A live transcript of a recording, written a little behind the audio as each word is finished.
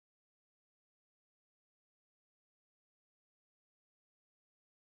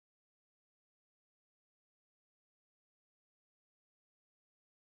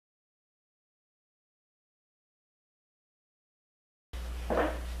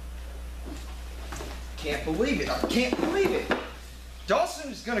Can't believe it. I can't believe it.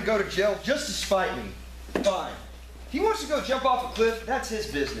 Dawson is gonna go to jail just to spite me. Fine. If he wants to go jump off a cliff, that's his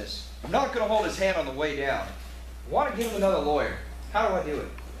business. I'm not gonna hold his hand on the way down. I want to get him another lawyer. How do I do it?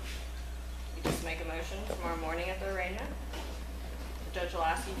 You just make a motion tomorrow morning at the arraignment. The judge will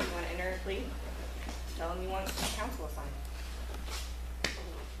ask you if you want to enter a plea. Tell him you want counsel assigned.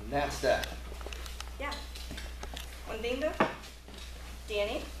 And that's that. Yeah. One thing though,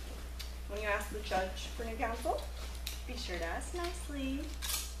 Danny, when you ask the judge for new counsel, be sure to ask nicely.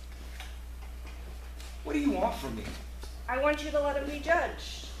 What do you want from me? I want you to let him be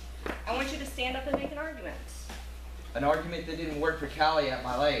judged. I want you to stand up and make an argument. An argument that didn't work for Callie at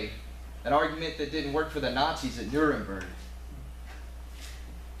Malay. An argument that didn't work for the Nazis at Nuremberg.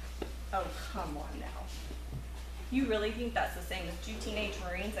 Oh, come on now. You really think that's the same as two teenage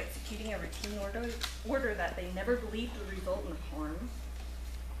Marines executing a routine order that they never believed would result in harm?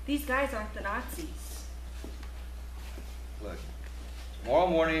 These guys aren't the Nazis. Look, tomorrow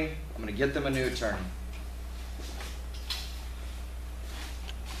morning, I'm gonna get them a new attorney.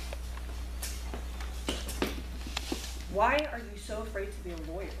 Why are you so afraid to be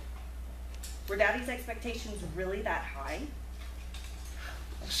a lawyer? Were Daddy's expectations really that high?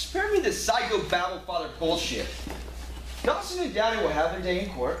 Spare me this psycho babble father bullshit. Dawson and Daddy will have their day in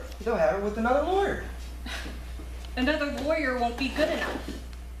court. They'll have it with another lawyer. Another lawyer won't be good enough.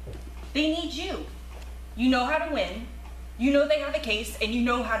 They need you. You know how to win. You know they have a case, and you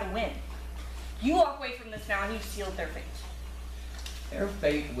know how to win. You walk away from this now and you've sealed their fate. Their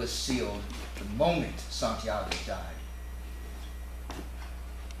fate was sealed the moment Santiago died.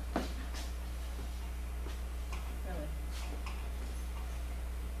 Really?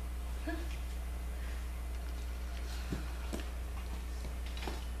 Huh.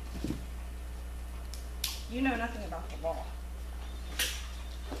 You know nothing about the law.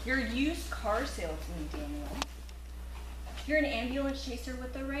 You're a used car salesman, Daniel. You're an ambulance chaser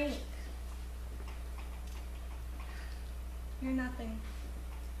with a rank. You're nothing.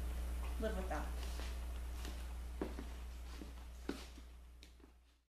 Live with that.